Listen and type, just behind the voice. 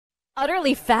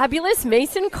utterly fabulous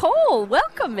Mason Cole.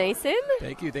 Welcome, Mason.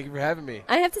 Thank you. Thank you for having me.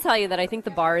 I have to tell you that I think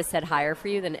the bar is set higher for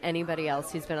you than anybody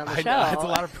else who's been on the show. Know, it's a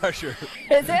lot of pressure.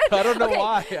 Is it? I don't know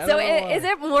why. Is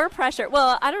it more pressure?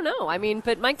 Well, I don't know. I mean,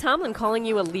 but Mike Tomlin calling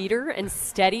you a leader and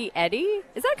steady Eddy,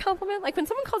 is that a compliment? Like when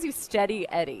someone calls you steady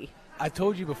Eddy. I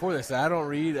told you before this that I don't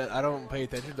read, I don't pay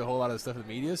attention to a whole lot of the stuff in the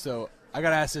media, so I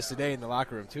got asked this today in the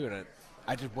locker room too, and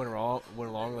I just went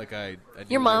along like I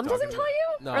Your mom doesn't tell you?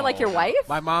 No. Or like your wife?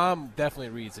 My mom definitely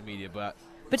reads the media, but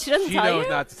she doesn't tell you? She knows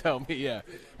not to tell me, yeah.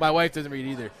 My wife doesn't read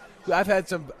either. I've had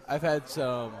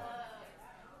some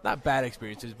not bad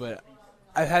experiences, but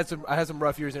I had some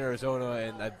rough years in Arizona,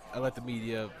 and I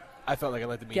felt like I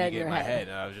let the media get in my head,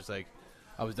 and I was just like,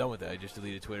 I was done with it. I just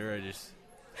deleted Twitter.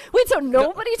 Wait, so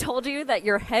nobody told you that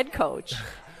your head coach?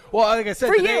 Well, like I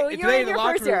said, today in the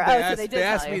locker room, they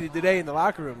asked me today in the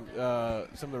locker room.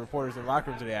 Some of the reporters in the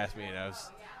locker room today asked me, and I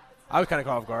was kind of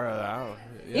caught off guard.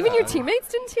 Even your teammates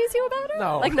didn't tease you about it?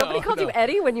 No. Like nobody called you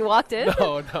Eddy when you walked in?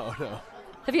 No.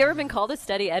 Have you ever been called a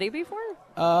steady Eddy before?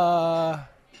 No,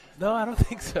 I don't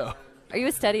think so. Are you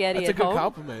a steady Eddy at home? That's a good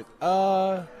compliment.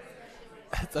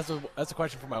 That's a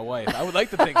question for my wife. I would like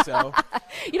to think so.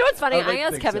 You know what's funny? I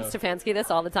ask Kevin Stefanski this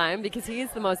all the time because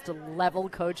he's the most level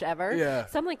coach ever. Yeah.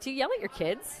 So I'm like, do you yell at your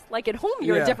kids? Like at home,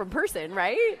 you're a different person,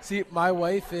 right? See, my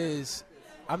wife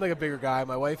I'm like a bigger guy.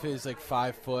 My wife is like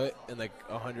 5 foot and like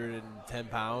 110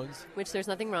 pounds. Which there's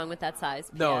nothing wrong with that size.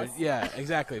 No, yeah,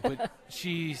 exactly. But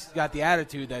she's got the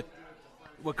attitude that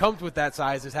what comes with that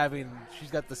size is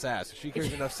she's got the sass. She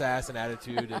carries enough sass and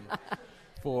attitude and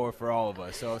for all of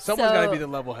us. So someone's got to be the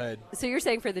level head. So you're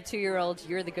saying for the 2-year-old,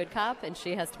 you're the good cop and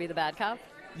she has to be the bad cop?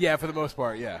 Yeah, for the most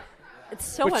part, yeah. It's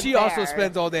so unfair. But she also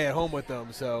spends all day at home with them.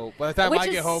 So by the time I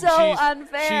get home,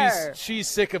 she's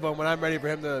sick of him when I'm ready for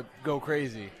him to go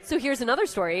crazy. So here's another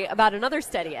story about another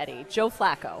steady Eddy, Joe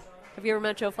Flacco. Have you ever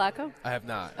met Joe Flacco? I have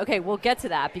not. Okay, we'll get to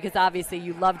that because obviously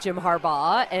you love Jim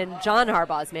Harbaugh, and John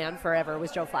Harbaugh's man forever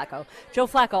was Joe Flacco. Joe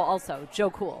Flacco also, Joe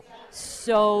Cool.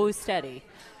 So steady.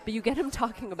 But you get him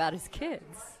talking about his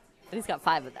kids, and he's got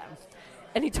 5 of them.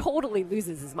 And he totally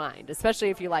loses his mind, especially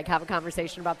if you have a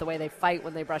conversation about the way they fight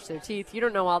when they brush their teeth. You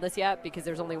don't know all this yet because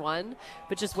there's only one,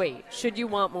 but just wait. Should you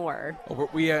want more? Well,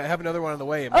 we have another one on the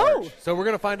way in March, so we're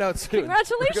going to find out soon.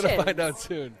 Congratulations. We're going to find out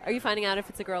soon. Are you finding out if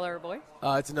it's a girl or a boy?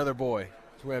 It's another boy.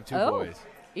 So we have 2 boys.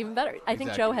 Even better. I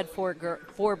think Joe had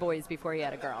 4 boys before he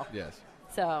had a girl. Yes.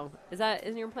 So is that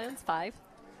in your plans? 5?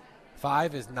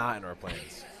 5 is not in our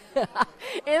plans. In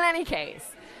any case,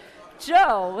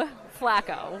 Joe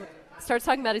Flacco starts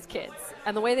talking about his kids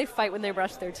and the way they fight when they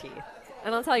brush their teeth.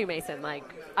 And I'll tell you, Mason,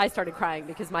 I started crying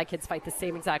because my kids fight the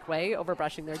same exact way over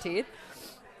brushing their teeth.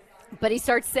 But he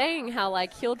starts saying how,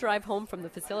 he'll drive home from the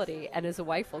facility and his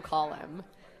wife will call him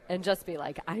and just be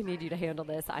like, I need you to handle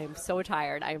this. I am so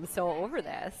tired. I am so over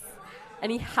this. And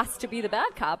he has to be the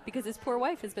bad cop because his poor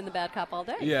wife has been the bad cop all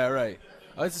day. Yeah, right.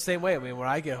 Oh, it's the same way. I mean, when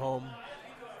I get home,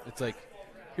 it's like,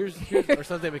 here's or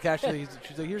something with cash. She's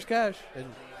like, here's cash, and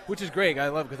which is great. I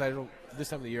love because this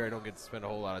time of the year I don't get to spend a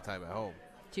whole lot of time at home.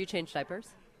 Do you change diapers?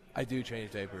 I do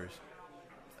change diapers.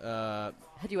 Had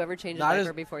you ever changed a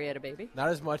diaper before you had a baby? Not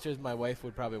as much as my wife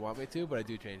would probably want me to, but I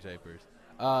do change diapers.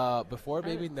 Before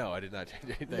baby, no, I did not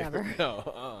change any diapers. Never.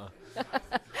 No.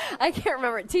 I can't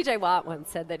remember. TJ Watt once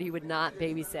said that he would not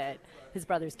babysit his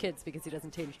brother's kids because he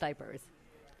doesn't change diapers.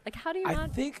 How do you not? I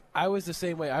think I was the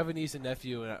same way. I have a niece and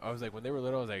nephew, and I was like, when they were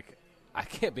little, I was like, I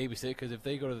can't babysit because if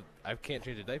they go I can't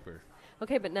change a diaper.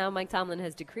 Okay, but now Mike Tomlin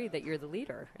has decreed that you're the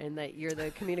leader and that you're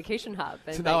the communication hub.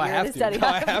 And so now I have to. Now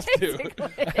I have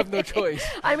to. I have no choice.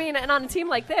 I mean, and on a team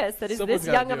like this that is this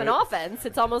young of an offense,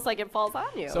 it's almost like it falls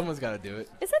on you. Someone's got to do it.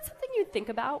 Is that something you think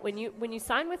about when you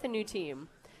sign with a new team?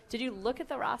 Did you look at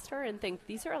the roster and think,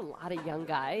 these are a lot of young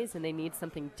guys and they need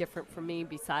something different from me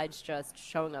besides just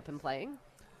showing up and playing?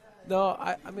 No,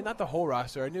 I mean, not the whole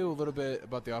roster. I knew a little bit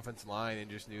about the offensive line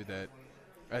and just knew that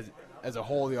as a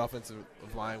whole, the offensive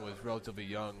line was relatively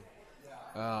young.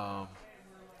 So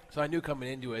I knew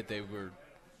coming into it they were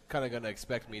kind of going to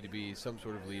expect me to be some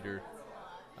sort of leader.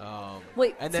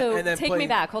 Wait, take me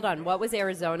back. Hold on. What was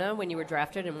Arizona when you were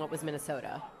drafted and what was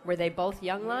Minnesota? Were they both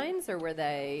young lines or were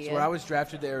they? So when I was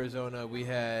drafted to Arizona, we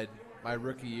had my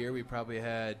rookie year, we probably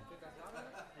had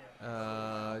 2,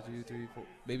 3, 4,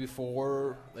 maybe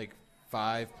 4,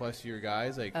 5+ year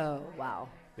guys. Oh, wow.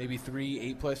 Maybe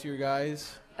 3 8+ year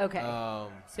guys. Okay.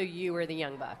 So you were the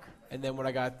young buck. And then when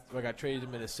I got traded to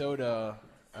Minnesota,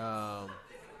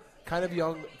 kind of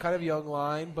young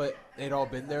line, but they'd all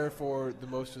been there for the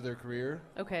most of their career.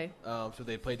 Okay. So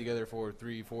they played together for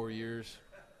 3-4 years,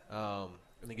 and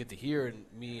they get to here, and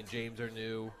me and James are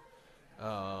new,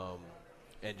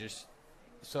 and just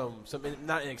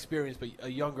not inexperienced, but a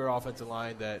younger offensive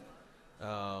line that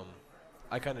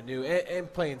I kind of knew,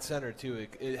 and playing center too.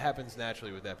 It happens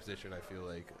naturally with that position. I feel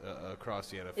like across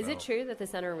the NFL. Is it true that the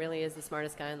center really is the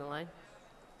smartest guy on the line?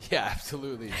 Yeah,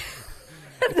 absolutely.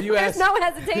 There's no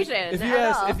hesitation.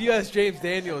 If you ask James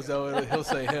Daniels, though, he'll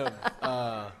say him.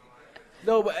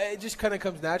 No, but it just kind of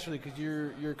comes naturally because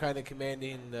you're kind of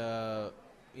commanding,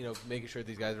 making sure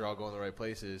these guys are all going the right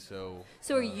places. So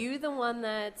are you the one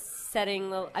that's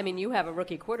setting the? I mean, you have a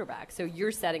rookie quarterback, so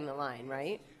you're setting the line,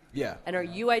 right? Yeah. And are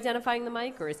you identifying the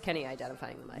mic, or is Kenny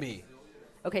identifying the mic? Me.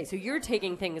 Okay, so you're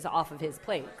taking things off of his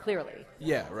plate, clearly.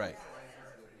 Yeah, right.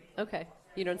 Okay.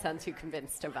 You don't sound too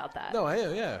convinced about that. No, I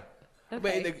am, yeah.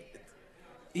 Okay. But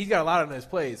he's got a lot on his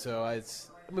plate, so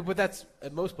but that's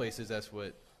at most places that's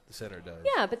what the center does.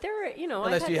 Yeah, but there are,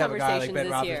 unless you have a guy like Ben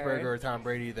Roethlisberger Roethlisberger or Tom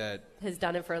Brady that has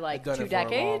done it for like 2 for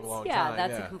decades. a long Yeah, time,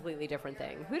 that's a completely different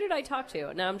thing. Who did I talk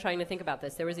to? Now I'm trying to think about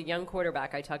this. There was a young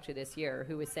quarterback I talked to this year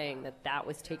who was saying that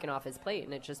was taken off his plate,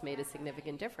 and it just made a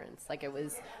significant difference. Like it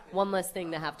was one less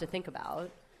thing to have to think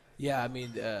about. Yeah, I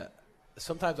mean,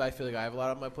 sometimes I feel like I have a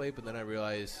lot on my plate, but then I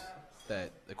realize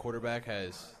that the quarterback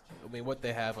has, what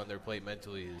they have on their plate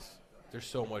mentally is there's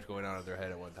so much going on in their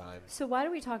head at one time. So why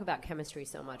do we talk about chemistry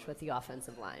so much with the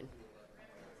offensive line?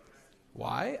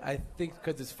 Why? I think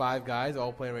because it's 5 guys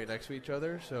all playing right next to each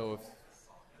other. So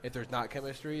if there's not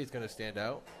chemistry, it's going to stand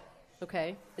out.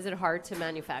 Okay. Is it hard to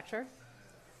manufacture?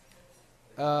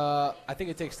 I think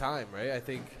it takes time, right? I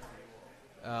think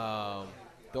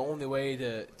the only way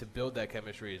to build that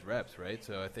chemistry is reps, right?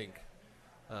 So I think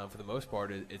for the most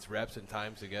part, it's reps and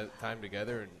time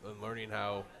together and learning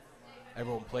how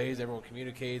everyone plays, everyone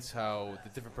communicates, how the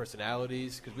different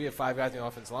personalities. Because we have 5 guys in the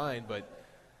offense line, but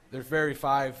there's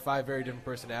five very different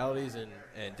personalities and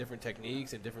different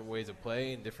techniques and different ways of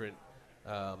playing, and different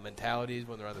mentalities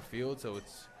when they're on the field. So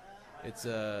it's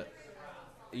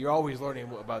you're always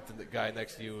learning about the guy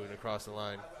next to you and across the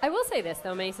line. I will say this,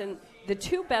 though, Mason. The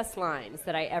 2 best lines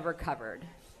that I ever covered,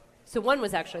 so one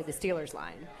was actually the Steelers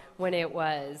line when it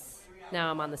was,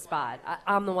 now I'm on the spot.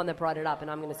 I'm the one that brought it up,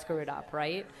 and I'm going to screw it up,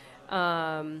 right?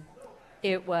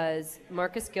 It was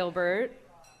Marcus Gilbert,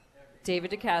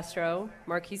 David DeCastro,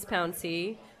 Marquise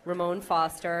Pouncey, Ramon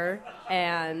Foster,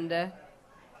 and and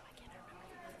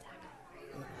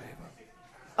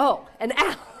Al.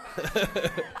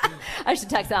 I should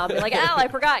text Al and be like, Al, I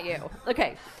forgot you.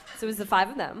 Okay, so it was the 5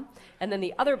 of them. And then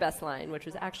the other best line, which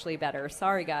was actually better,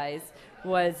 sorry guys,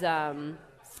 was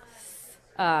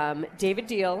David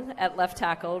Deal at left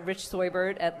tackle, Rich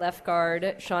Soibert at left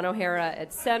guard, Sean O'Hara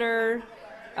at center,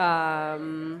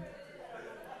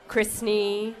 Chris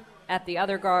Snee at the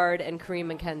other guard, and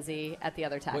Kareem McKenzie at the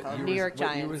other tackle. New York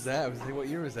Giants. What year was that? What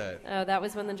year was that? That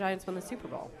was when the Giants won the Super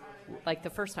Bowl, like the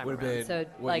first time around. Been, so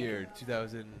what like year?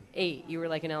 2008. You were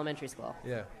like in elementary school.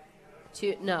 Yeah.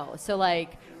 So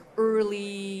like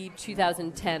early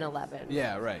 2010, 11.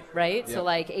 Yeah, right. Right? Yep. So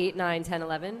like 8, 9, 10,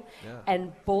 11. Yeah.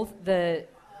 And both the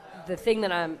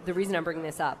reason I'm bringing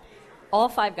this up, all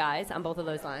 5 guys on both of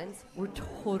those lines were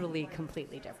totally,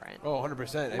 completely different. Oh,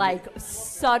 100%. Like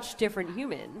such different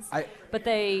humans. But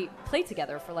they played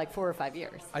together for like 4 or 5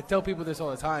 years. I tell people this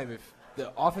all the time. If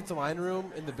the offensive line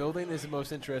room in the building is the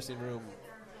most interesting room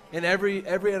in every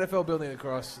NFL building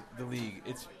across the league,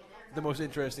 it's the most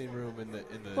interesting room in the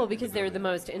well, because they're the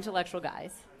most intellectual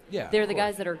guys. Yeah, they're the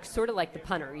guys that are sort of like the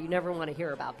punter. You never want to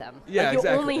hear about them. Yeah, like you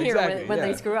exactly. only hear when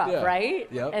they screw up, right?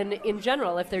 Yep. And in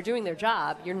general, if they're doing their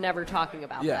job, you're never talking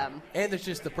about them. And it's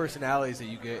just the personalities that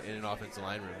you get in an offensive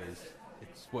line room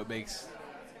it's what makes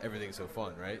everything so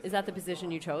fun, right? Is that the position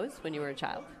you chose when you were a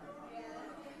child?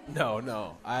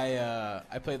 No.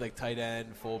 I played like tight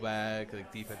end, fullback,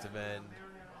 like defensive end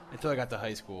until I got to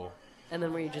high school. And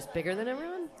then were you just bigger than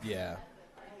everyone? Yeah.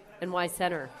 And why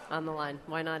center on the line?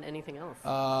 Why not anything else?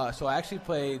 So I actually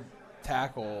played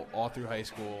tackle all through high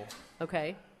school.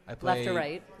 Okay. I played left or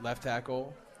right? Left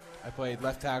tackle. I played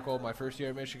left tackle my first year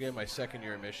at Michigan, my second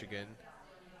year at Michigan.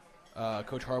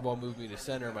 Coach Harbaugh moved me to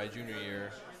center my junior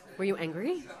year. Were you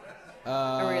angry?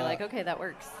 Or were you like, okay, that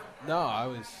works? No,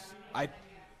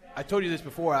 I told you this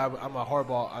before. I'm a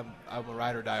Harbaugh. I'm a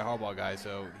ride or die Harbaugh guy.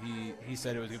 So he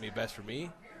said it was going to be best for me.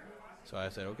 So I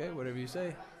said, okay, whatever you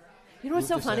say. You know what's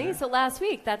so funny? Center. So last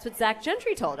week, that's what Zach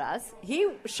Gentry told us. He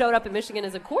showed up in Michigan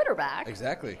as a quarterback.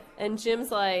 Exactly. And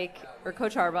Jim's like, or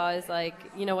Coach Harbaugh is like,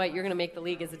 you know what, you're going to make the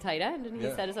league as a tight end. And he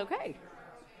said it's okay.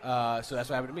 So that's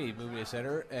what happened to me. He moved me to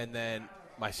center. And then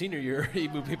my senior year, he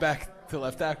moved me back to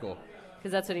left tackle.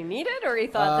 Because that's what he needed, or he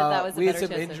thought that was a better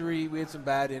chance? We had some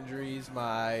bad injuries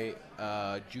my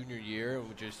junior year.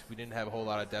 We didn't have a whole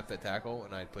lot of depth at tackle,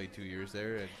 and I played 2 years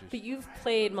there. And but you've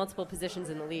played multiple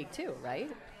positions in the league too, right?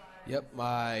 Yep.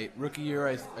 My rookie year,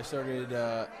 I started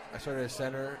as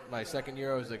center. My second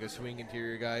year, I was like a swing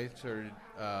interior guy. Started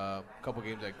a couple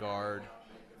games at guard.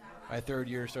 My third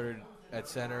year started at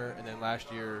center, and then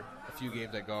last year a few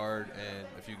games at guard and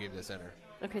a few games at center.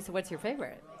 Okay, so what's your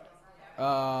favorite?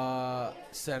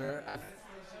 Center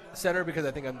because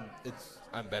I think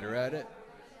I'm better at it.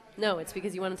 No, it's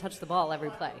because you want to touch the ball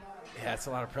every play. Yeah, it's a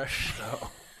lot of pressure though.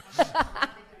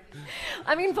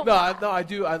 I mean, no, I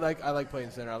do. I like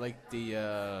playing center. I like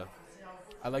the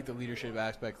leadership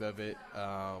aspect of it.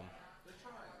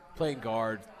 Playing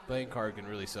guard can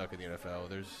really suck in the NFL.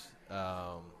 There's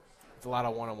it's a lot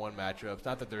of one-on-one matchups.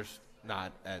 Not that there's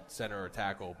not at center or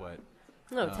tackle, but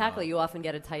no, tackle, you often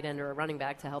get a tight end or a running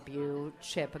back to help you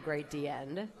chip a great D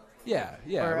end. Yeah,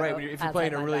 right. If you're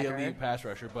playing a really elite pass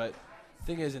rusher. But the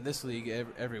thing is, in this league,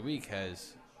 every week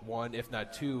has one, if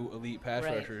not two, elite pass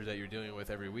rushers that you're dealing with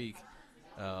every week.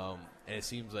 And it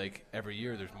seems like every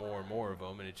year there's more and more of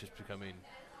them, and it's just becoming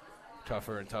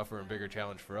tougher and tougher and bigger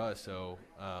challenge for us. So,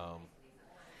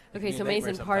 okay, so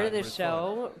Mason, part of this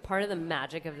show, part of the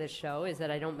magic of this show is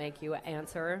that I don't make you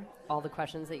answer all the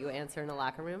questions that you answer in a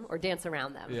locker room or dance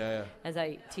around them. Yeah. As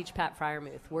I teach Pat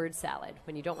Fryermuth, word salad.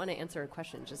 When you don't want to answer a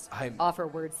question, just offer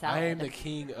word salad. I am the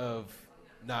king of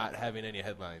not having any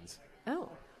headlines. Oh.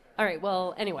 All right,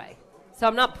 well, anyway. So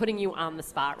I'm not putting you on the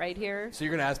spot right here. So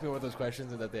you're going to ask me what those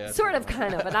questions and that they ask Sort of,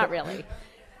 kind of, but not really.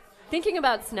 Thinking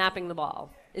about snapping the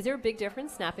ball, is there a big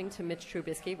difference snapping to Mitch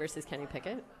Trubisky versus Kenny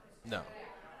Pickett? No.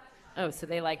 Oh, so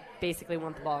they basically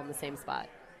want the ball in the same spot.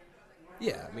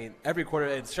 Yeah, I mean, every quarter,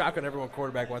 it's shotgun everyone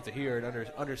quarterback wants to hear,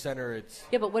 and under center it's...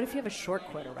 Yeah, but what if you have a short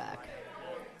quarterback?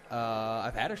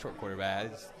 I've had a short quarterback.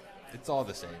 It's all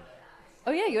the same.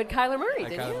 Oh, yeah, you had Kyler Murray,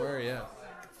 didn't you? Kyler Murray, yeah.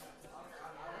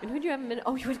 And who did you have a minute?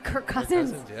 Oh, you had Kirk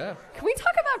Cousins. Yeah. Can we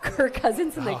talk about Kirk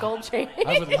Cousins and the gold chain?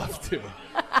 I would love to.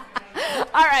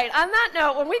 All right, on that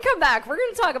note, when we come back, we're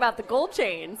going to talk about the gold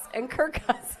chains and Kirk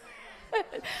Cousins.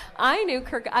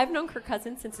 I've known Kirk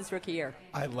Cousins since his rookie year.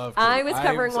 I love Kirk. I was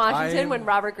covering Washington when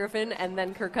Robert Griffin and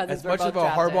then Kirk Cousins were both drafted. As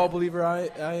much of a Harbaugh believer I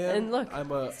am. And look,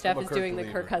 Steph is doing believer.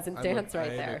 The Kirk Cousins dance right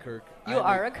there. You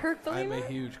are a Kirk believer? I'm a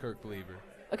huge Kirk believer.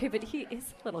 Okay, but he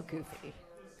is a little goofy.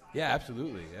 Yeah,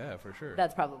 absolutely. Yeah, for sure.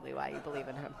 That's probably why you believe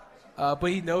in him. But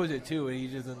he knows it too, and he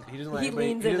doesn't let he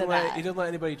doesn't let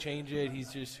anybody change it.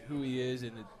 He's just who he is,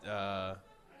 and I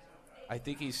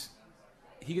think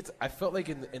I felt like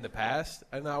in the past,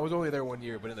 and I was only there 1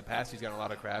 year, but in the past he's gotten a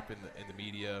lot of crap in the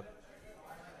media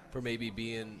for maybe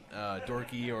being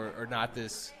dorky or not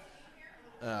this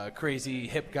crazy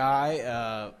hip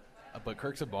guy. But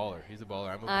Kirk's a baller. He's a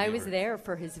baller. I was there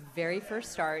for his very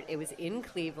first start. It was in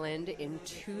Cleveland in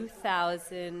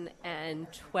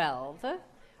 2012.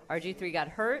 RG3 got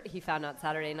hurt. He found out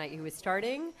Saturday night he was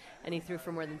starting, and he threw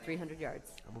for more than 300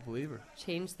 yards. I'm a believer.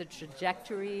 Changed the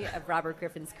trajectory of Robert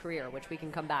Griffin's career, which we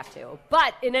can come back to.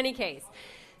 But in any case,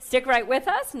 stick right with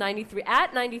us.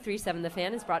 93.7 The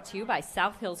Fan is brought to you by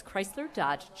South Hills Chrysler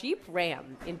Dodge Jeep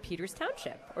Ram in Peters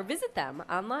Township, or visit them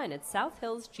online at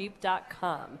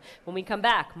southhillsjeep.com. When we come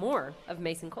back, more of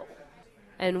Mason Cole.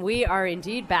 And we are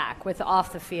indeed back with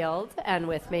Off the Field and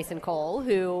with Mason Cole,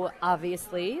 who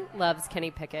obviously loves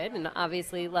Kenny Pickett and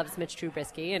obviously loves Mitch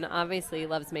Trubisky and obviously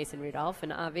loves Mason Rudolph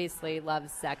and obviously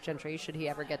loves Zach Gentry should he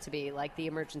ever get to be like the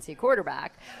emergency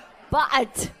quarterback.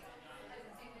 But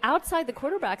outside the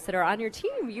quarterbacks that are on your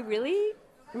team, you really,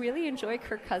 really enjoy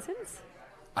Kirk Cousins?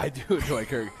 I do enjoy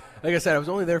Kirk. Like I said, I was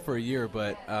only there for a year,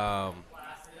 but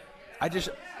I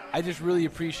just really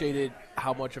appreciated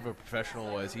how much of a professional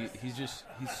he was. He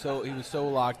was so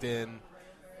locked in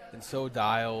and so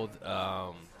dialed.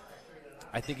 I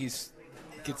think gets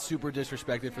super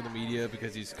disrespected from the media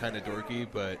because he's kind of dorky,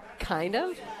 but kind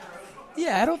of.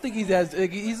 Yeah, I don't think he's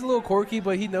he's a little quirky,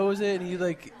 but he knows it, and he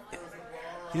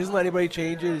doesn't let anybody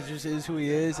change it. It just is who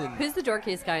he is. And who's the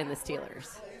dorkiest guy in the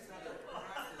Steelers?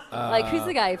 Who's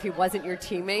the guy, if he wasn't your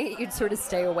teammate, you'd sort of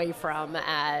stay away from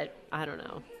at, I don't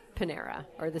know, Panera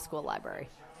or the school library?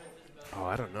 Oh,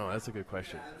 I don't know. That's a good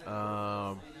question.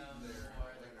 I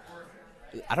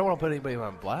don't want to put anybody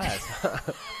on blast. I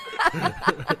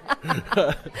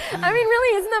mean,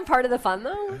 really, isn't that part of the fun,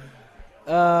 though?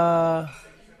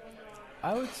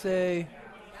 I would say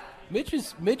Mitch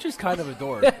is kind of a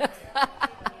dork.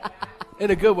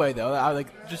 In a good way, though.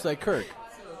 Just like Kirk.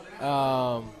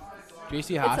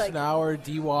 J.C. Hassenauer,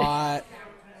 D. Watt.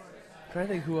 I'm trying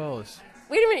to think who else.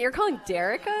 Wait a minute, you're calling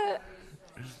Derek a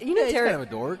You know, he's Derek. kind of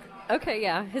a dork. Okay,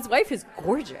 yeah. His wife is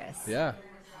gorgeous. Yeah.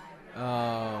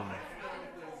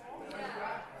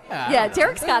 Yeah,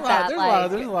 Derek's got that.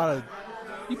 There's a lot of.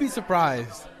 You'd be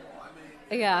surprised.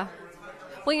 Yeah.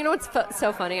 Well, you know what's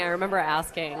so funny? I remember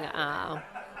asking, I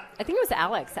think it was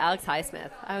Alex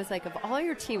Highsmith. I was like, of all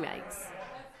your teammates,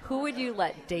 who would you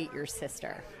let date your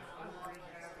sister?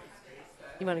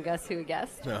 You want to guess who he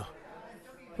guessed? No.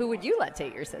 Who would you let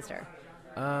date your sister?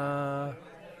 If I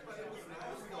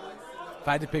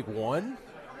had to pick one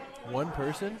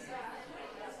person,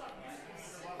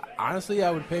 honestly,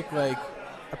 I would pick I'd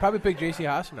probably pick J.C.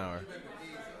 Hassenauer,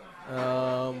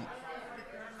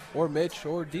 or Mitch,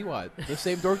 or D-Watt, the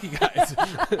same dorky guys.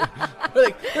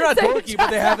 They're not dorky, but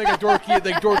they have a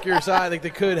dorkier side. They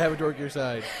could have a dorkier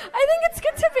side. I think it's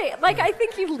good to be. I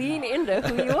think you lean into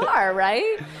who you are,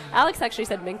 right? Alex actually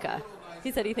said Minka.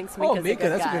 He said he thinks Minka's a good guy.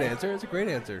 That's a good answer. That's a great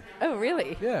answer. Oh,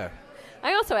 really? Yeah.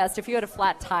 I also asked if you had a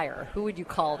flat tire, who would you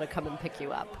call to come and pick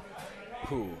you up?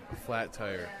 Who? Flat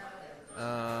tire.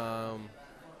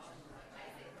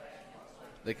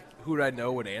 Who would I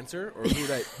know would answer, or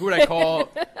who would I call?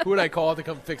 Who would I call to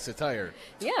come fix the tire?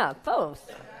 Yeah,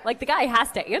 both. The guy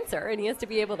has to answer, and he has to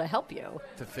be able to help you.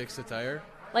 To fix the tire?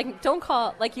 Don't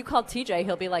call, you called TJ,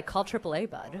 he'll be like, call AAA,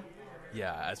 bud.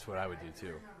 Yeah, that's what I would do,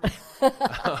 too.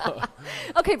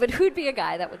 Okay, but who'd be a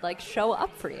guy that would, show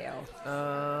up for you?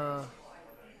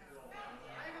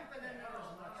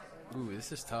 Ooh,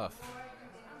 this is tough.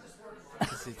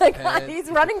 He's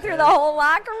running through the whole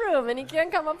locker room, and he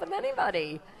can't come up with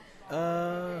anybody.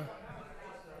 I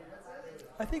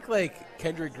think,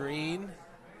 Kendrick Green.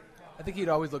 I think he'd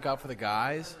always look out for the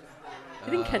guys.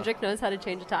 You think Kendrick knows how to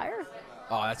change a tire?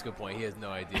 Oh, that's a good point. He has no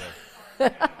idea.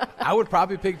 I would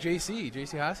probably pick J.C.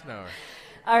 Hassenauer.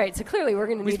 All right, so clearly we're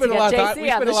going to need to get JC on the show. We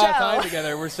spent a lot of time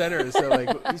together. We're centers, so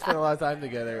we spent a lot of time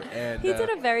together. And he did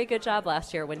a very good job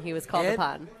last year when he was called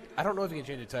upon. I don't know if he can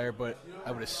change a tire, but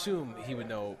I would assume he would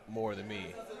know more than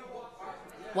me.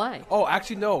 Why? Oh,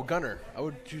 actually, no, Gunner. I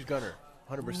would choose Gunner,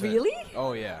 100%. Really?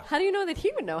 Oh, yeah. How do you know that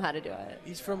he would know how to do it?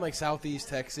 He's from, Southeast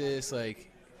Texas.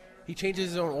 He changes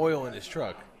his own oil in his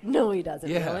truck. No, he doesn't,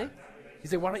 yeah. Really?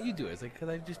 He's like, why don't you do it? It's because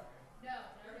I just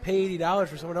pay $80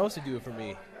 for someone else to do it for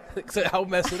me. So I'll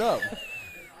mess it up.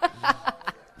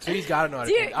 So he's got to know how to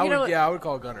do it. I would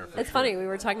call Gunner. It's funny. We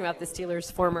were talking about the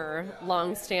Steelers' former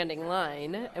long-standing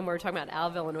line, and we were talking about Al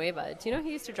Villanueva. Do you know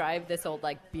he used to drive this old,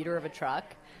 beater of a truck?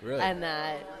 Really? And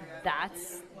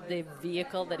that's the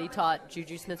vehicle that he taught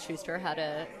Juju Smith-Schuster how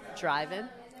to drive in?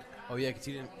 Oh, yeah, because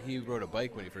he rode a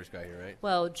bike when he first got here, right?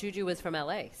 Well, Juju was from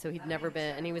L.A., so he'd never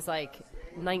been, and he was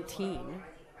 19,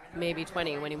 maybe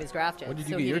 20 when he was drafted. When did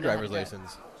you get your driver's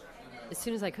license? As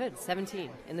soon as I could, 17.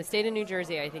 In the state of New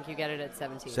Jersey, I think you get it at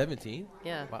 17. 17?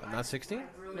 Yeah. Wow, not 16?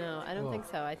 No, I don't think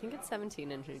so. I think it's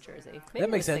 17 in New Jersey. Maybe that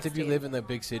makes sense 16. if you live in the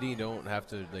big city. You don't have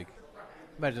to,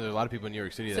 imagine there's a lot of people in New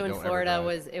York City that don't ever So in Florida,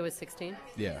 drive. it was 16?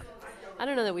 Yeah. I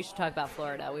don't know that we should talk about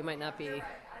Florida. We might not be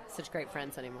such great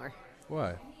friends anymore.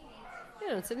 Why?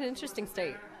 It's an interesting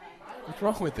state. What's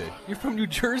wrong with it? You're from New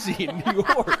Jersey and New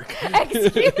York.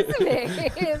 Excuse me.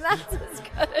 That's as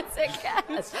good as it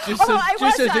gets.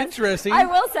 Just as interesting. I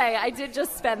will say, I did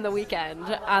just spend the weekend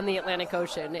on the Atlantic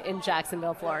Ocean in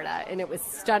Jacksonville, Florida, and it was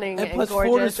stunning and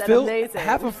gorgeous and amazing.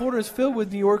 Half of Florida is filled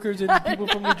with New Yorkers and people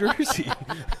from New Jersey.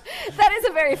 That is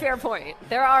a very fair point.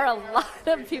 There are a lot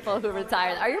of people who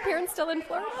retired. Are your parents still in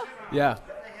Florida? Yeah.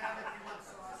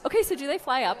 Okay, so do they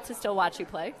fly up to still watch you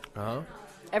play? Uh-huh.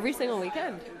 Every single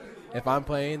weekend? If I'm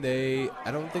playing,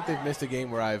 I don't think they've missed a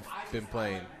game where I've been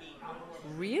playing.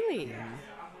 Really?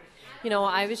 Mm-hmm.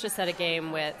 I was just at a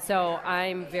game so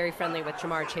I'm very friendly with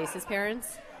Jamar Chase's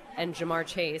parents. And Jamar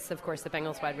Chase, of course, the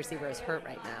Bengals wide receiver, is hurt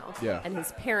right now. Yeah. And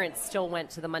his parents still went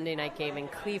to the Monday night game in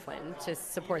Cleveland to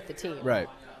support the team. Right.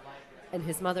 And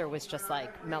his mother was just,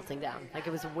 melting down. It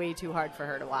was way too hard for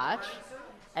her to watch.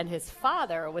 And his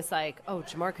father was like, oh,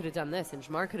 Jamar could have done this, and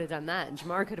Jamar could have done that, and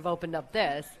Jamar could have opened up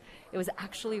this. It was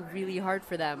actually really hard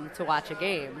for them to watch a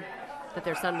game that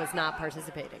their son was not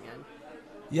participating in.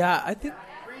 Yeah, I think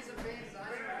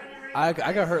I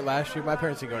got hurt last year. My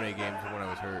parents didn't go to any games when I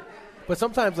was hurt. But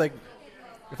sometimes,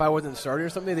 if I wasn't starting or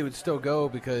something, they would still go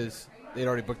because they'd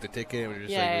already booked the ticket. And it was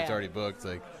just it's already booked.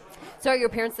 So are your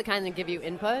parents the kind that give you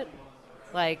input?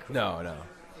 No.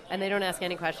 And they don't ask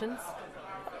any questions?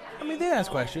 I mean, they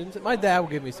ask questions. My dad will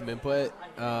give me some input.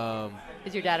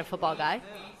 Is your dad a football guy?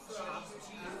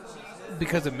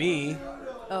 Because of me.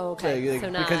 Oh, okay.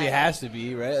 Because he has to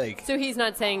be, right? So he's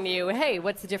not saying to you, hey,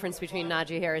 what's the difference between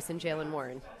Najee Harris and Jalen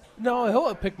Warren? No,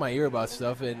 he'll pick my ear about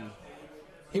stuff, and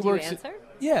he Did works. You answer?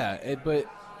 Yeah, but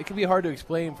it can be hard to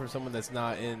explain for someone that's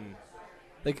not in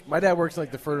like my dad works in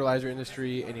like the fertilizer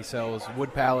industry, and he sells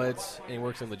wood pallets, and he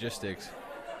works in logistics.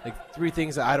 Like 3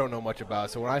 things that I don't know much about.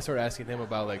 So when I started asking him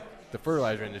about like the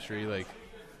fertilizer industry, like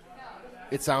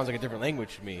it sounds like a different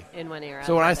language to me. In one ear.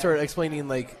 So when I started explaining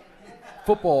like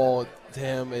football to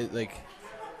him, it, like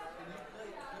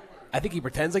I think he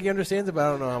pretends like he understands it, but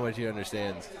I don't know how much he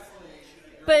understands.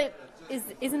 But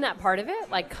isn't that part of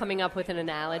it? Like coming up with an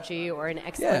analogy or an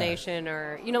explanation,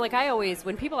 or like I always,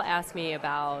 when people ask me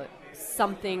about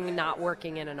something not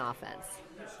working in an offense,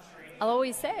 I'll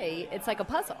always say it's like a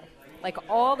puzzle. Like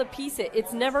all the pieces,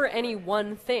 it's never any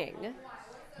one thing.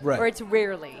 Right. Or it's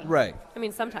rarely. Right. I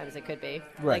mean, sometimes it could be.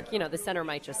 Right. Like, the center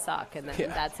might just suck, and then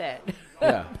that's it.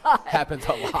 Yeah. Happens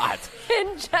a lot.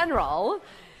 In general,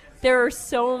 there are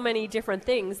so many different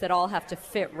things that all have to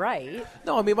fit right.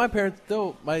 No, I mean, my parents,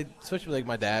 though, especially like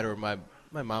my dad or my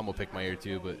mom will pick my ear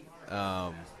too, but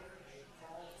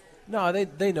no,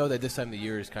 they know that this time of the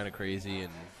year is kind of crazy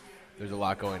and there's a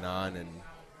lot going on, and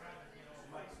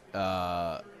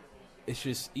it's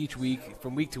just each week,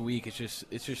 from week to week, it's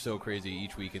just so crazy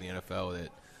each week in the NFL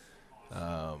that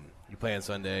you play on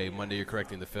Sunday, Monday you're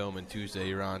correcting the film, and Tuesday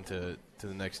you're on to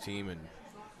the next team, and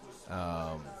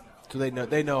so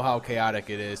they know how chaotic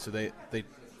it is. So they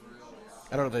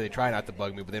I don't know if they try not to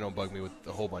bug me, but they don't bug me with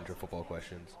a whole bunch of football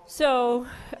questions. So,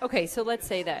 okay, so let's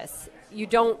say this. You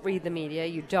don't read the media.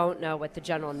 You don't know what the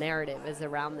general narrative is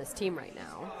around this team right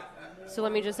now. So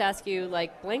let me just ask you,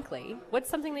 like, blankly, what's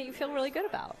something that you feel really good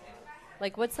about?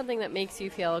 Like, what's something that makes you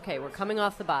feel, okay, we're coming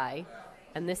off the bye,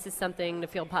 and this is something to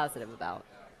feel positive about?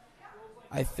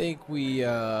 I think we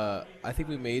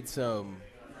made some,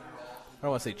 I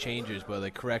don't want to say changes, but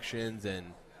like corrections,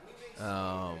 and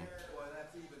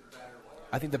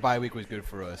I think the bye week was good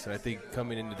for us. And I think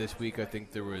coming into this week, I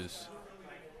think there was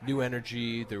new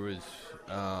energy, there was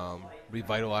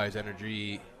revitalized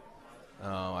energy.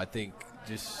 I think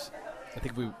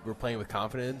we were playing with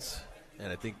confidence,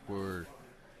 and I think we were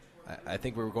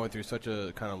going through such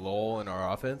a kind of lull in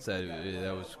our offense that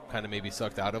was kind of maybe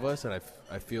sucked out of us, and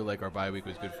I feel like our bye week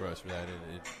was good for us for that.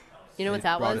 And it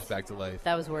brought us back to life.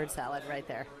 That was word salad right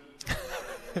there.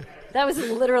 That was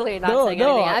literally not saying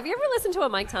anything. Have you ever listened to a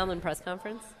Mike Tomlin press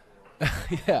conference?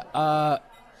 Yeah,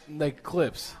 like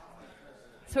clips.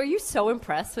 So are you so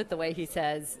impressed with the way he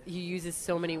uses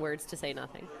so many words to say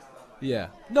nothing? Yeah.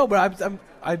 No, but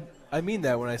I mean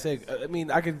that when I say, I mean,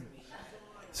 I could,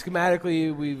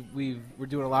 schematically, we're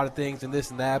doing a lot of things and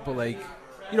this and that, but like,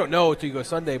 you don't know until you go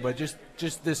Sunday, but just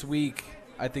this week,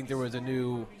 I think there was a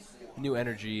new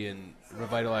energy and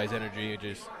revitalized energy.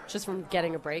 Just from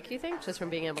getting a break, you think? Just from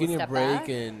being able to step back?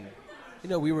 Getting a break,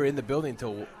 and we were in the building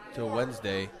till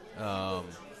Wednesday, and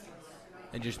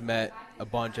just met a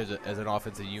bunch as an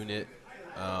offensive unit,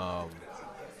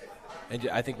 and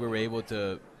I think we were able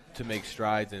to make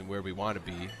strides in where we want to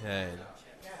be. And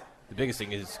the biggest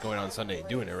thing is going on Sunday and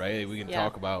doing it right. We can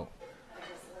talk about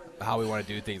how we want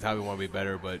to do things, how we want to be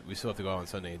better, but we still have to go out on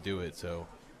Sunday and do it. So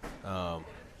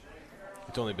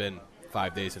it's only been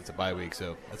 5 days since the bye week,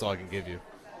 so that's all I can give you.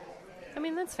 I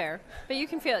mean, that's fair. But you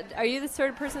can feel it. Are you the sort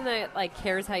of person that like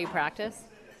cares how you practice?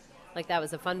 Like that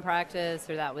was a fun practice,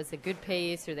 or that was a good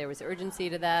pace, or there was urgency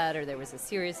to that, or there was a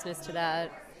seriousness to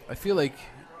that? I feel like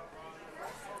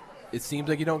it seems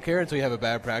like you don't care until you have a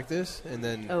bad practice, and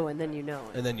then and then you know.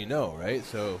 And then you know, right?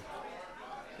 So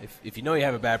if you know you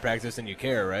have a bad practice, then you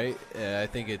care, right? I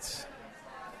think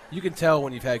you can tell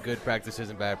when you've had good practices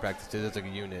and bad practices. It's like a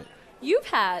unit. You've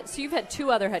had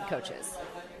 2 other head coaches.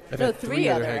 I've had 3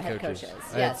 other head coaches.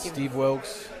 I had Steve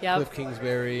Wilkes, Cliff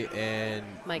Kingsbury, and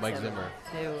Mike Zimmer,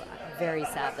 who very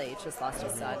sadly just lost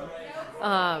his son.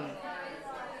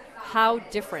 How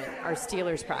different are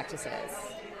Steelers' practices?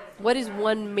 What is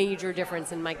one major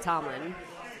difference in Mike Tomlin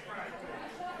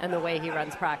and the way he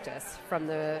runs practice from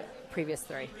the previous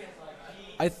 3?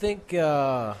 I think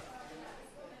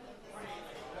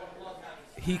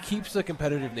he keeps the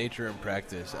competitive nature in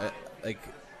practice. Like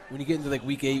when you get into like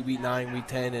week 8, week 9, week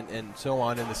 10, and so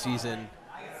on in the season,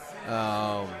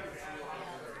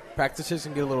 practices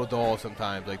can get a little dull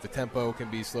sometimes. Like the tempo can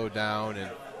be slowed down,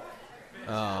 and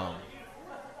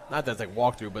not that it's like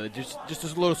walkthrough, but just a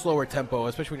little slower tempo,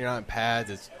 especially when you're not in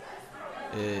pads.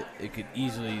 It could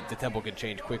easily, the tempo can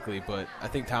change quickly. But I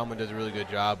think Tomlin does a really good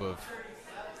job of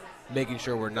making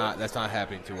sure that's not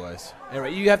happening to us.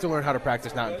 And you have to learn how to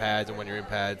practice not in pads, and when you're in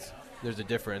pads, there's a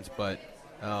difference. But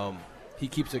he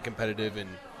keeps it competitive. And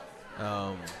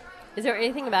is there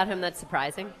anything about him that's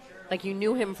surprising? Like you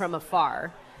knew him from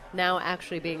afar, now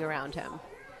actually being around him.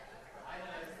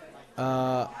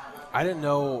 I didn't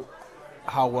know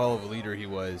how well of a leader he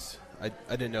was. I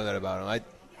didn't know that about him.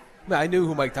 I knew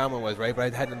who Mike Tomlin was, right?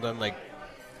 But I hadn't done like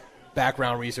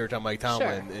background research on Mike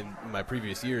Tomlin Sure. in my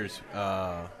previous years.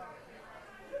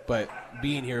 But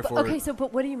being here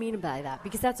But what do you mean by that?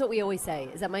 Because that's what we always say,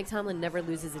 is that Mike Tomlin never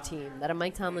loses a team, that a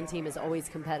Mike Tomlin team is always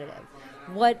competitive.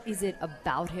 What is it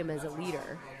about him as a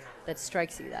leader that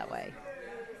strikes you that way?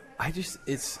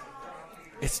 It's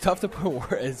tough to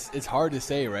put words. It's hard to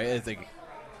say, right? It's like,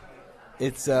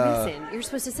 Listen, you're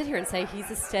supposed to sit here and say he's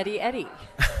a steady Eddy.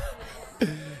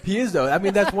 he is, though. I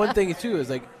mean, that's one thing, too, is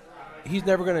like, he's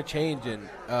never going to change. And,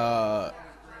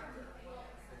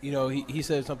 he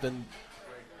says something.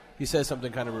 He says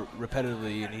something kind of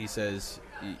repetitively, and he says,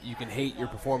 you can hate your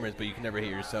performance, but you can never hate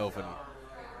yourself.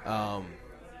 And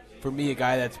for me, a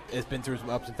guy has been through some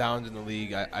ups and downs in the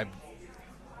league,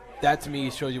 that to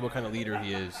me shows you what kind of leader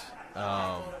he is.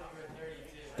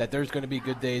 That there's going to be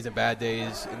good days and bad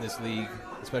days in this league,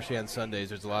 especially on Sundays.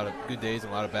 There's a lot of good days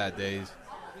and a lot of bad days,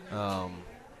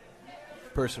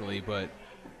 personally. But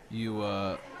you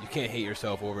can't hate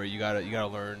yourself over it. You gotta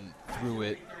learn through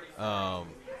it.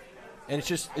 And it's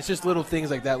just little things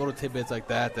like that, little tidbits like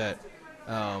that that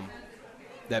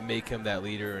make him that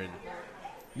leader and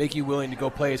make you willing to go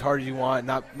play as hard as you want,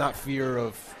 not fear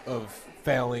of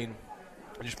failing,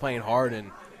 just playing hard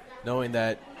and knowing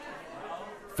that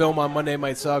film on Monday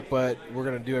might suck, but we're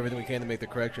going to do everything we can to make the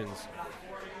corrections.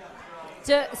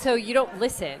 So you don't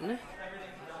listen,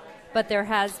 but there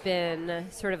has been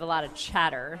sort of a lot of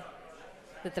chatter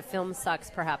that the film sucks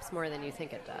perhaps more than you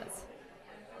think it does.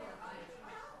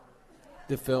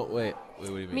 The film, wait, what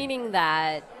do you mean? Meaning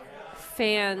that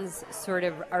fans sort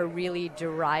of are really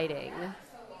deriding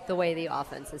the way the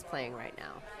offense is playing right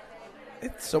now.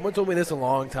 Someone told me this a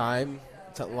long time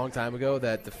ago,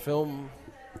 that the film,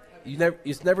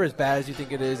 it's never as bad as you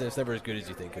think it is, and it's never as good as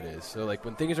you think it is. So, like,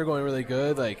 when things are going really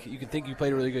good, like, you can think you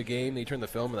played a really good game, and you turn the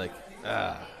film and, like,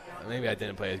 maybe I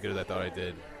didn't play as good as I thought I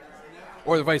did.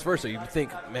 Or the vice versa. You think,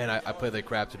 man, I played like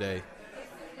crap today.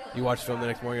 You watch the film the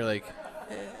next morning, you're like,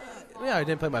 yeah, I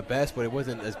didn't play my best, but it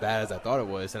wasn't as bad as I thought it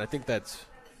was. And I think that's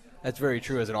very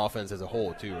true as an offense as a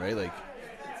whole, too, right? Like,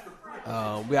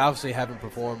 we obviously haven't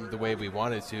performed the way we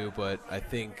wanted to, but I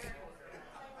think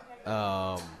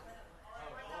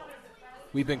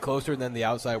we've been closer than the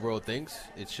outside world thinks.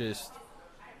 It's just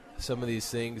some of these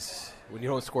things, when you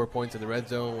don't score points in the red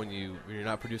zone, when you're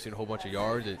not producing a whole bunch of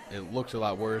yards, it looks a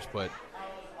lot worse. But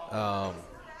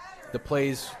the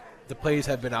plays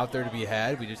have been out there to be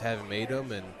had. We just haven't made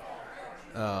them, and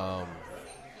I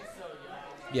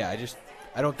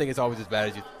don't think it's always as bad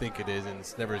as you think it is, and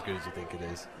it's never as good as you think it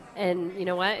is. And you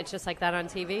know what? It's just like that on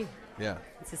TV. Yeah.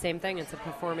 It's the same thing. It's a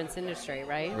performance industry,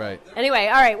 right? Right. Anyway,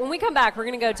 all right, when we come back, we're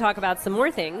going to go talk about some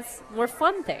more things, more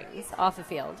fun things off the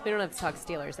field. We don't have to talk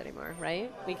Steelers anymore,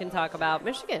 right? We can talk about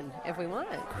Michigan if we want.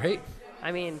 Great.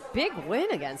 I mean, big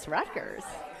win against Rutgers.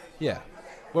 Yeah.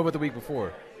 What about the week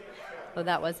before? Oh,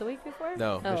 that was the week before?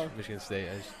 No, Oh. Michigan State.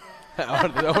 I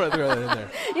want to throw that in there.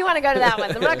 You want to go to that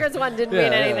one. The Rutgers one didn't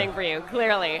mean anything for you,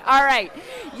 clearly. All right.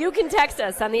 You can text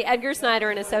us on the Edgar Snyder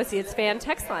and Associates fan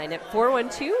text line at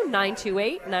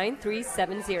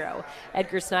 412-928-9370.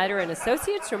 Edgar Snyder and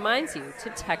Associates reminds you to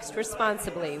text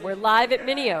responsibly. We're live at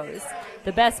Minio's,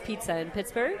 the best pizza in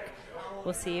Pittsburgh.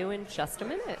 We'll see you in just a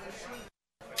minute.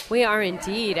 We are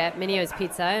indeed at Minio's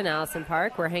Pizza in Allison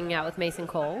Park. We're hanging out with Mason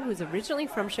Cole, who's originally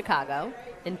from Chicago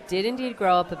and did indeed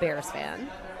grow up a Bears fan.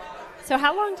 So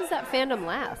how long does that fandom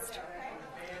last?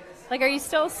 Like, are you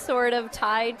still sort of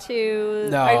tied to...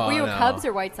 No, were you no. a Cubs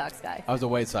or White Sox guy? I was a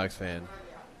White Sox fan.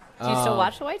 Do you still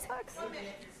watch the White Sox?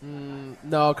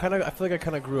 No, kind of. I feel like I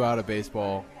kind of grew out of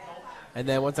baseball, and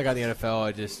then once I got in the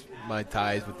NFL, my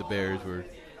ties with the Bears were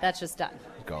That's just done.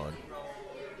 gone.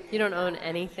 You don't own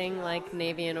anything like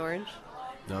navy and orange?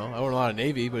 No, I own a lot of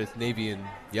Navy, but it's Navy and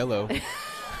yellow.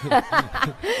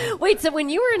 Wait, so when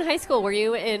you were in high school, were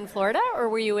you in Florida or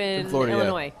were you in Florida,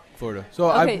 Illinois? Yeah. Florida. So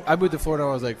Okay. I moved to Florida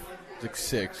when I was like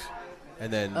 6,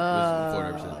 and then was in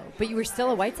Florida ever since. But you were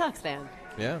still a White Sox fan.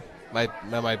 Yeah. My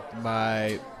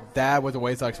dad was a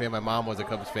White Sox fan. My mom was a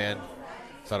Cubs fan.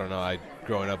 So I don't know.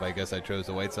 Growing up, I guess I chose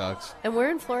the White Sox. And where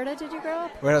in Florida did you grow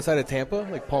up? Right outside of Tampa,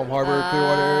 like Palm Harbor,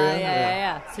 Clearwater area.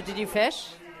 Yeah. So did you fish?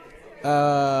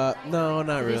 No, not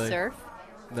Did really. you surf?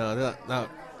 No, not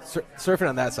surfing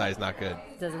on that side is not good.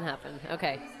 Doesn't happen.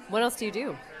 Okay. What else do you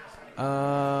do?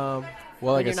 Well,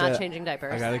 When like you're I said, not changing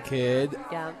diapers. I got a kid.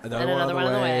 Yeah. Another And another one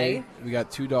on the way. We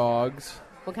got 2 dogs,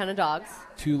 What kind of dogs?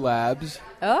 2 labs.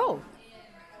 Oh.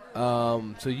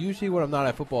 So usually when I'm not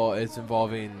at football, it's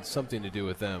involving something to do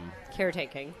with them.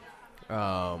 Caretaking.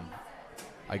 I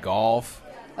golf.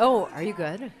 Oh, are you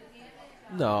good?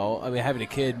 No, I mean having a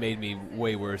kid made me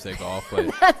way worse at golf.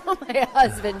 But That's what my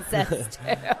husband says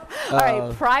too. All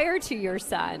right, prior to your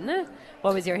son,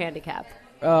 what was your handicap?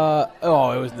 it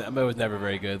was never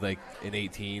very good. Like in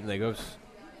 18, like it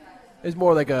was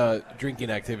more like a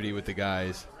drinking activity with the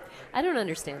guys. I don't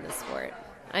understand this sport.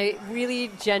 I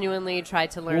really genuinely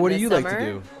tried to learn. What do this you summer. like to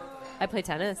do? I play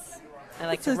tennis. I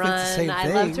like to It's the run. same I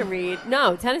thing. love to read.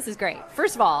 No, tennis is great.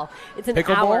 First of all, it's an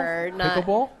Pickleball? hour. Not,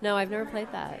 Pickleball? No, I've never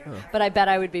played that. Oh. But I bet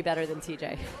I would be better than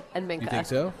TJ and Minka. You think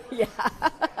so? Yeah.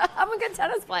 I'm a good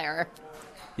tennis player.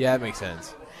 Yeah, that makes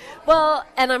sense. Well,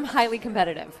 and I'm highly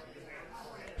competitive.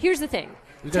 Here's the thing.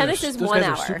 Tennis is 1 Those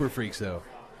hour. guys are super freaks, though.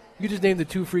 You just named the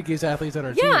 2 freakiest athletes on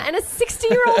our team. Yeah, and a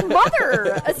 60-year-old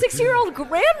mother, a 60-year-old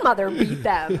grandmother beat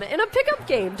them in a pickup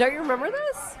game. Don't you remember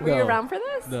this? Were you No. around for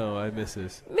this? No, I miss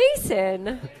this.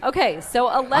 Mason. Okay, so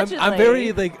allegedly. I'm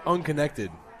very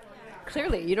unconnected.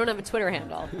 Clearly, you don't have a Twitter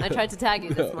handle. I tried to tag you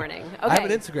this morning. Okay. I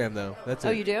have an Instagram though. That's it.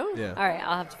 Oh, you do? Yeah. All right,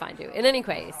 I'll have to find you. In any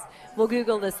case, we'll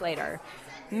Google this later.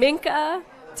 Minka,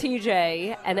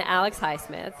 TJ, and Alex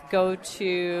Highsmith go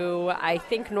to, I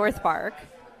think, North Park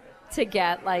to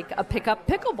get like a pickup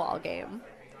pickleball game.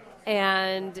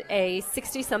 And a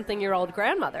 60-something-year-old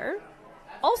grandmother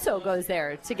also goes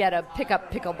there to get a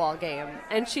pickup pickleball game.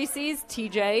 And she sees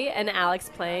TJ and Alex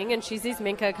playing, and she sees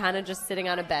Minka kind of just sitting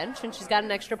on a bench, and she's got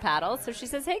an extra paddle. So she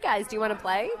says, hey, guys, do you want to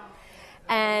play?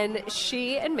 And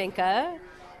she and Minka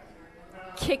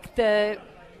kick the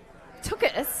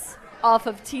tuchus off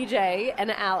of TJ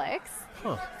and Alex.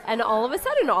 Huh. And all of a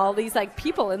sudden, all these like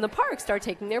people in the park start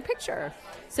taking their picture.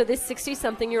 So this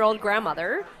 60-something-year-old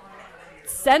grandmother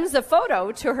sends a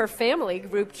photo to her family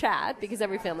group chat, because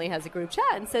every family has a group chat,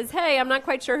 and says, hey, I'm not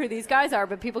quite sure who these guys are,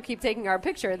 but people keep taking our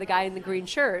picture, the guy in the green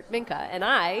shirt, Minka, and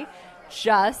I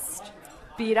just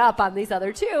beat up on these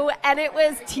other two, and it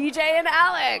was TJ and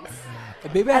Alex.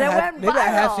 Maybe I And it have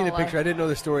went seen a viral. picture. I didn't know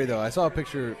the story though. I saw a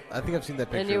picture. I think I've seen that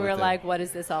picture. And you were with them. like, what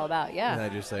is this all about? Yeah. And I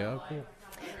just say, oh, cool.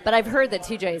 But I've heard that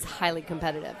TJ is highly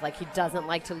competitive. Like, he doesn't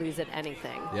like to lose at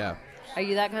anything. Yeah. Are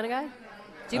you that kind of guy?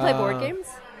 Do you play board Uh, games?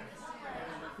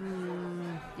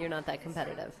 You're not that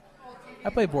competitive. I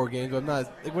play board games, but I'm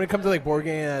not. Like, when it comes to like board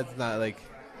games, it's not like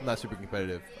I'm not super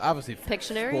competitive. Obviously,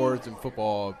 Pictionary? sports and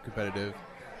football competitive.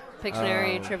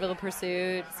 Pictionary, Trivial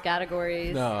Pursuit,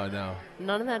 categories. No.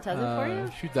 None of that does it for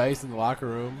you? Shoot dice in the locker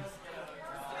room.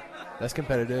 That's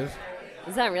competitive.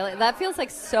 Is that really? That feels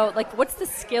like so. Like, what's the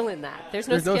skill in that? There's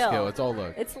no There's skill. no skill. It's all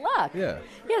luck. It's luck. Yeah.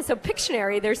 Yeah. So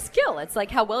Pictionary, there's skill. It's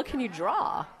like, how well can you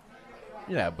draw?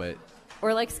 Yeah, but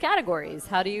Or like categories,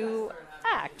 how do you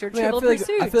act? Or I mean, Trivial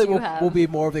Pursuit? I feel like do you have? we'll be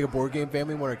more of like a board game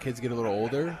family when our kids get a little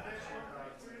older.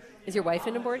 Is your wife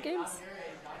into board games?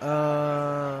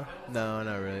 No,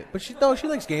 not really. But she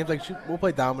likes games. Like we'll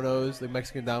play dominoes, like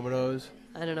Mexican dominoes.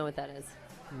 I don't know what that is.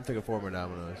 It's like a form of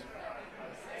dominoes.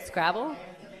 Scrabble?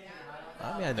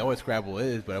 I mean, I know what Scrabble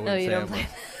is, but I wouldn't you say don't play.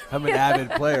 I'm an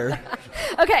avid player.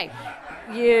 Okay.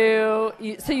 So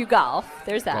you golf.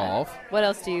 There's that. Golf. What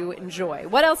else do you enjoy?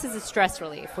 What else is a stress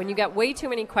relief? When you get way too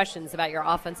many questions about your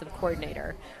offensive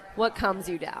coordinator, what calms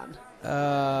you down?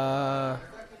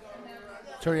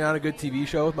 Turning on a good TV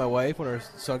show with my wife when our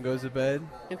son goes to bed.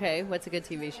 Okay, what's a good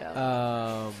TV show?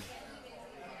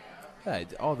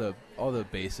 All the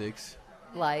basics.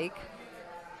 Like?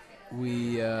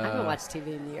 We I haven't watched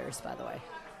TV in years, by the way.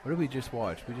 What did we just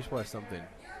watch? We just watched something.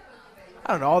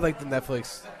 I don't know. All like the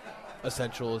Netflix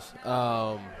essentials.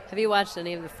 Have you watched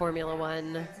any of the Formula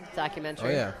One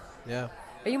documentary? Oh yeah.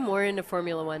 Are you more into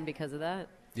Formula One because of that?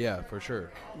 Yeah, for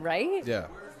sure. Right? Yeah.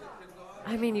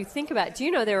 I mean, you think about it. Do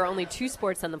you know there are only 2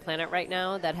 sports on the planet right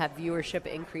now that have viewership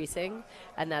increasing?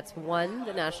 And that's 1,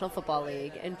 the National Football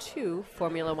League, and 2,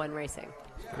 Formula One racing.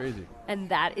 Crazy. And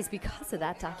that is because of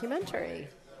that documentary.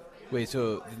 Wait,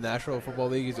 so the National Football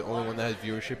League is the only one that has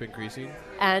viewership increasing?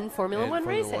 And Formula One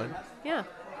Formula racing. One? Yeah.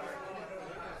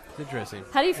 It's interesting.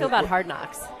 How do you feel about Hard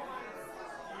Knocks?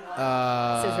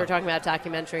 Since we're talking about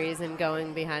documentaries and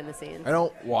going behind the scenes. I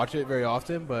don't watch it very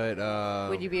often, but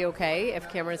Would you be okay if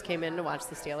cameras came in to watch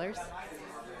the Steelers?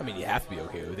 I mean, you have to be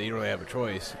okay with it. You don't really have a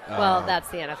choice. Well, that's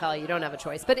the NFL. You don't have a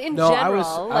choice. But in No, I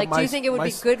general, was- do you think it would my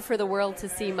be good for the world to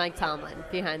see Mike Tomlin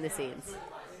behind the scenes?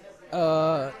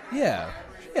 Yeah,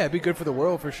 it'd be good for the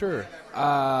world for sure.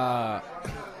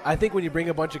 I think when you bring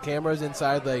a bunch of cameras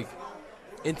inside like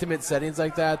intimate settings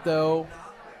like that, though,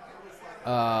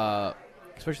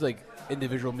 especially like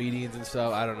individual meetings and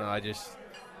stuff. I don't know.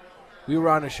 We were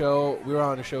on a show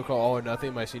called All or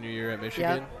Nothing my senior year at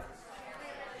Michigan. Yep.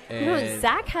 And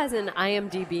Zach has an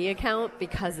IMDb account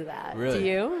because of that. Really? Do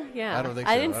you? Yeah. I don't think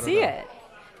I so. didn't I don't see know. it.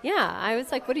 Yeah, I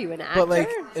was like, what are you, an actor? But like,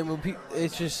 and when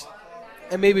it's just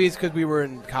and maybe it's because we were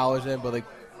in college then, but, like,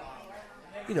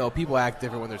 you know, people act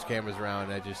different when there's cameras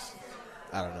around. I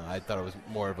don't know. I thought it was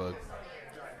more of a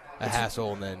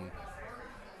hassle and then.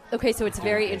 Okay, so it's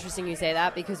very interesting you say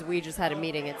that because we just had a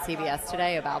meeting at CBS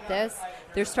today about this.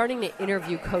 They're starting to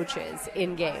interview coaches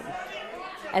in-game.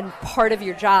 And part of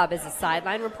your job as a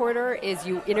sideline reporter is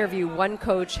you interview one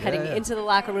coach heading into the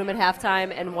locker room at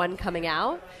halftime and one coming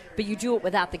out, but you do it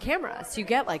without the camera. So you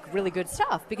get, like, really good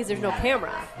stuff because there's no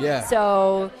camera. Yeah.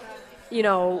 So, you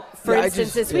know, for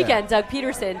instance, this weekend, Doug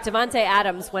Peterson, Devontae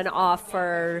Adams went off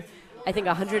for, I think,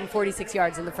 146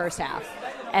 yards in the first half.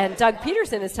 And Doug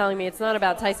Peterson is telling me it's not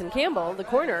about Tyson Campbell, the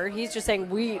corner. He's just saying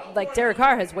Derek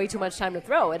Carr has way too much time to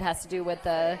throw. It has to do with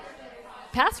the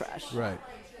pass rush. Right.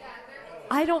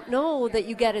 I don't know that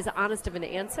you get as honest of an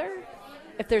answer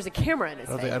if there's a camera in his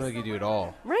face. I don't think you do at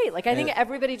all. Right. Like, I think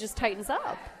everybody just tightens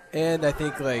up. And I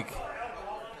think, like,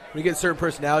 when you get certain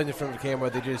personalities in front of the camera,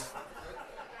 they just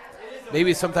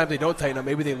maybe sometimes they don't tighten up.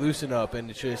 Maybe they loosen up, and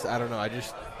it's just, I don't know. All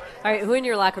right, who in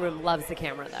your locker room loves the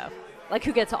camera, though? Like,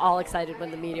 who gets all excited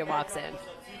when the media walks in?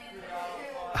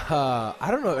 I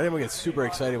don't know if anyone gets super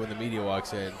excited when the media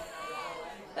walks in.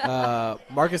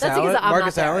 Marcus That's Allen?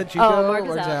 Marcus Allen? Chico? Oh,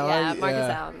 Marcus Allen. Yeah, Marcus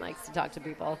Allen likes to talk to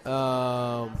people.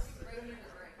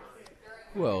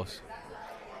 Who else?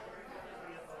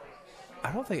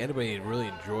 I don't think anybody really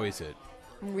enjoys it.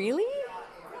 Really?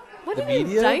 What the an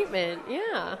media? Indictment,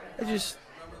 yeah.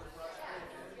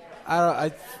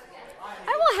 I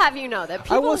will have you know that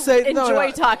people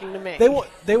enjoy talking to me.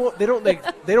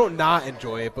 They don't not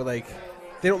enjoy it, but, like,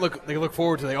 they look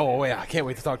forward to, like, oh wait, I can't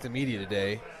wait to talk to the media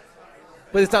today.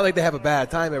 But it's not like they have a bad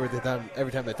time every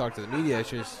time they talk to the media. It's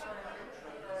just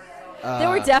there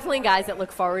were definitely guys that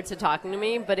look forward to talking to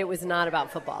me, but it was not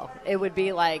about football. It would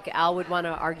be like Al would want to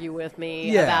argue with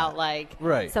me about, like,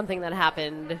 something that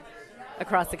happened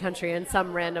across the country in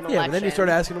some random election. Yeah, but then you start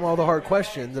asking them all the hard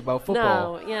questions about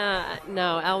football.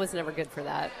 No, Al was never good for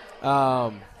that.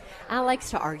 Al likes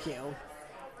to argue.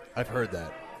 I've heard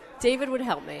that. David would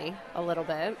help me a little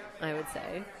bit, I would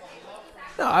say.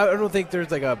 No, I don't think there's,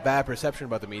 like, a bad perception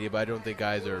about the media, but I don't think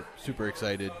guys are super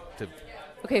excited to.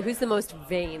 Okay, who's the most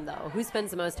vain, though? Who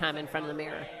spends the most time in front of the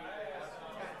mirror?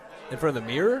 In front of the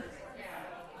mirror?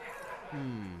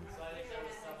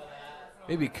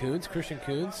 Maybe Christian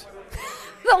Coons.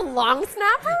 The long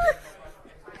snapper?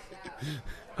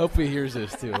 Hope he hears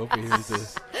this, too. All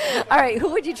right, who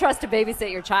would you trust to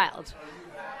babysit your child?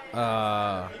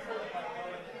 Well,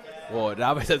 it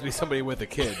obviously has to be somebody with a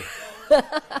kid.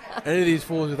 Any of these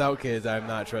fools without kids, I'm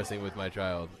not trusting with my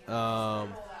child. I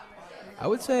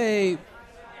would say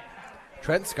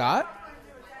Trent Scott.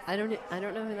 I don't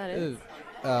know who that is.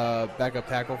 Backup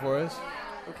tackle for us.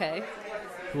 Okay.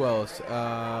 Who else?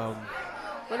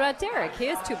 What about Derek? He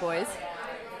has 2 boys.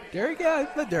 Derek, yeah,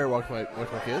 I let Derek watch my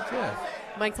kids. Yeah.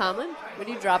 Mike Tomlin, would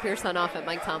you drop your son off at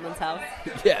Mike Tomlin's house?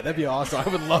 Yeah, that'd be awesome. I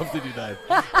would love to do that.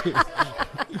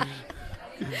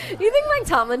 You think Mike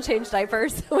Tomlin changed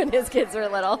diapers when his kids were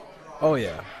little? Oh,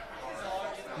 yeah.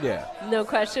 Yeah. No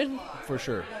question? For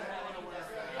sure.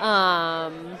 Now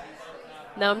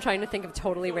I'm trying to think of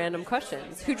totally random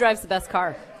questions. Who drives the best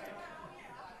car?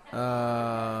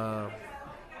 I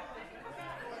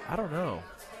don't know.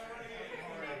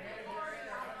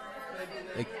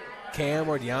 Like Cam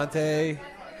or Deontay.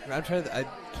 I'm trying to.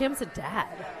 Cam's a dad.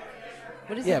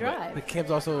 What does he drive? But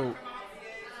Cam's also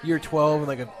year 12 and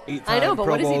like an 8-time I know, but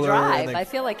Pro what does he Bowler, drive? like, I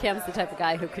feel like Cam's the type of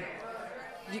guy who could.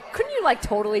 Couldn't you, like,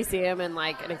 totally see him in,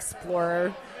 like, an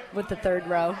Explorer with the third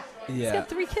row? Yeah. He's got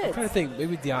 3 kids. I'm trying to think.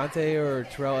 Maybe Deontay or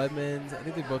Terrell Edmonds. I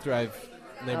think they both drive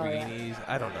Lamborghinis. Yeah.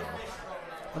 I don't know.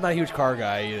 I'm not a huge car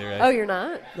guy either. Oh, you're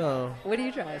not? No. What do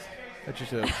you drive? That's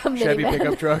just a Chevy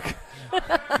pickup truck.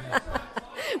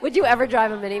 Would you ever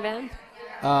drive a minivan?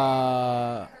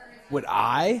 Would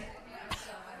I?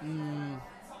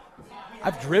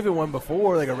 I've driven one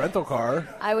before, like a rental car.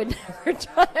 I would never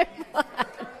drive one.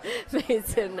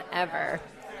 Mason, ever.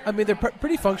 I mean, they're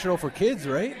pretty functional for kids,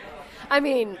 right? I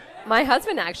mean, my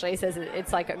husband actually says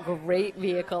it's like a great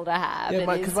vehicle to have. Yeah,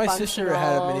 because my sister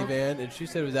had a minivan, and she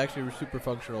said it was actually super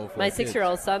functional for my kids.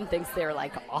 6-year-old son thinks they're,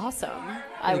 like, awesome.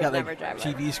 I would never drive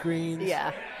one. TV screens?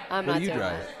 Yeah, I'm what not do you doing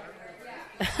drive?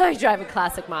 that. I drive a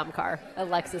classic mom car, a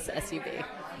Lexus SUV.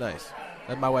 Nice.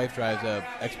 And my wife drives a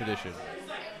Expedition.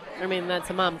 I mean, that's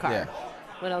a mom car. Yeah.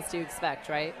 What else do you expect,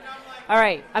 right? All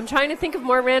right, I'm trying to think of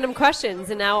more random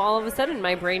questions, and now all of a sudden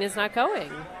my brain is not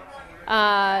going.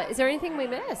 Is there anything we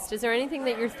missed? Is there anything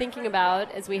that you're thinking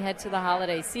about as we head to the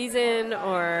holiday season,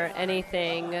 or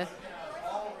anything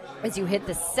as you hit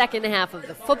the second half of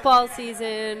the football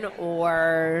season,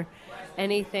 or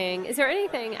anything. Is there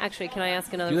anything? Actually, can I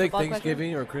ask another? Do you like football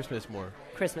Thanksgiving or Christmas more?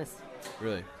 question? Christmas.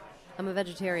 Really? I'm a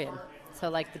vegetarian, so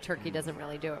like the turkey doesn't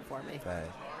really do it for me. That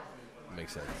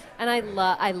makes sense. And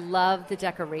I love the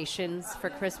decorations for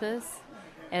Christmas.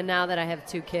 And now that I have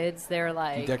 2 kids, they're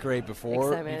like You decorate before?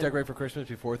 excitement. You decorate for Christmas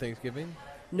before Thanksgiving?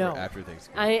 No. Or after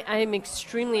Thanksgiving? I am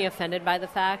extremely offended by the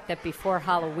fact that before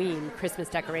Halloween, Christmas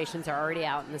decorations are already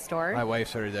out in the store. My wife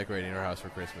started decorating her house for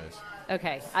Christmas.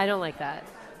 Okay, I don't like that.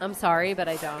 I'm sorry, but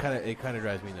I don't. It kind of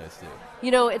drives me nuts too.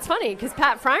 You know, it's funny because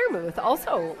Pat Fryermuth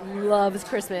also loves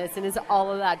Christmas and is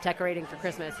all about decorating for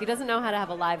Christmas. He doesn't know how to have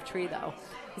a live tree, though.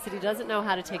 He said he doesn't know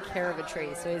how to take care of a tree,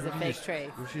 so he has a fake tree.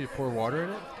 You should just pour water in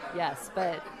it? Yes,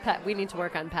 but Pat, we need to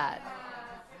work on Pat.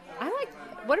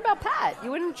 What about Pat? You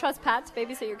wouldn't trust Pat to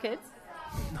babysit your kids?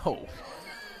 No.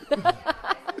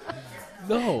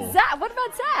 No. Zach, what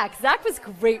about Zach? Zach was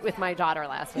great with my daughter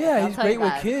last week. Yeah, I'll he's tell you great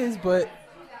with that. kids, but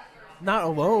not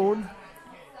alone.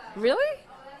 Really?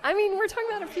 I mean, we're talking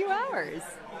about a few hours.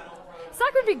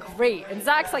 Zach would be great, and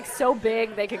Zach's like so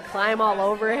big they could climb all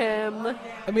over him.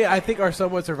 I mean, I think our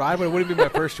son would survive, but it wouldn't be my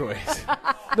first choice.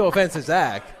 No offense to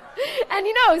Zach. And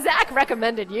you know, Zach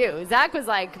recommended you. Zach was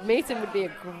like, Mason would be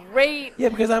a great Yeah,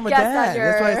 because I'm a guest dad. on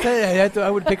your- That's why I said I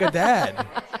would pick a dad.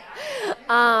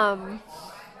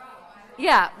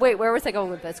 Yeah, wait, where was I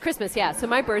going with this? Christmas, yeah. So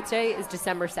my birthday is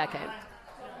December 2nd.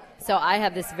 So I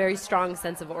have this very strong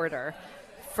sense of order.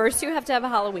 First, you have to have a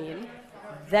Halloween.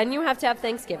 Then you have to have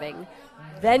Thanksgiving.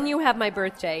 Then you have my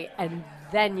birthday. And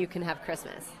then you can have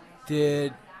Christmas.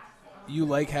 Did you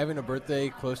like having a birthday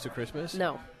close to Christmas?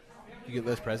 No. You get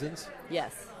less presents?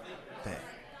 Yes. Dang.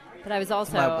 But I was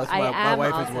also, My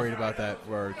wife is worried about that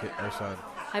for our son.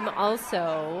 I'm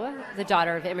also the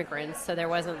daughter of immigrants, so there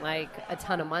wasn't like a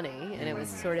ton of money, and it was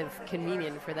sort of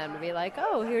convenient for them to be like,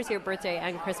 oh, here's your birthday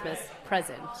and Christmas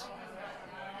present.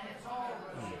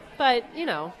 But, you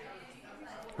know.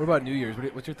 What about New Year's?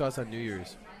 What's your thoughts on New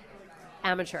Year's?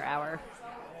 Amateur hour.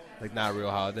 Like not a real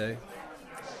holiday?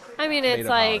 I mean, it's Made-up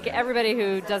like holiday. everybody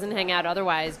who doesn't hang out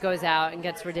otherwise goes out and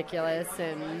gets ridiculous,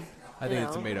 and I think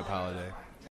it's a made-up holiday.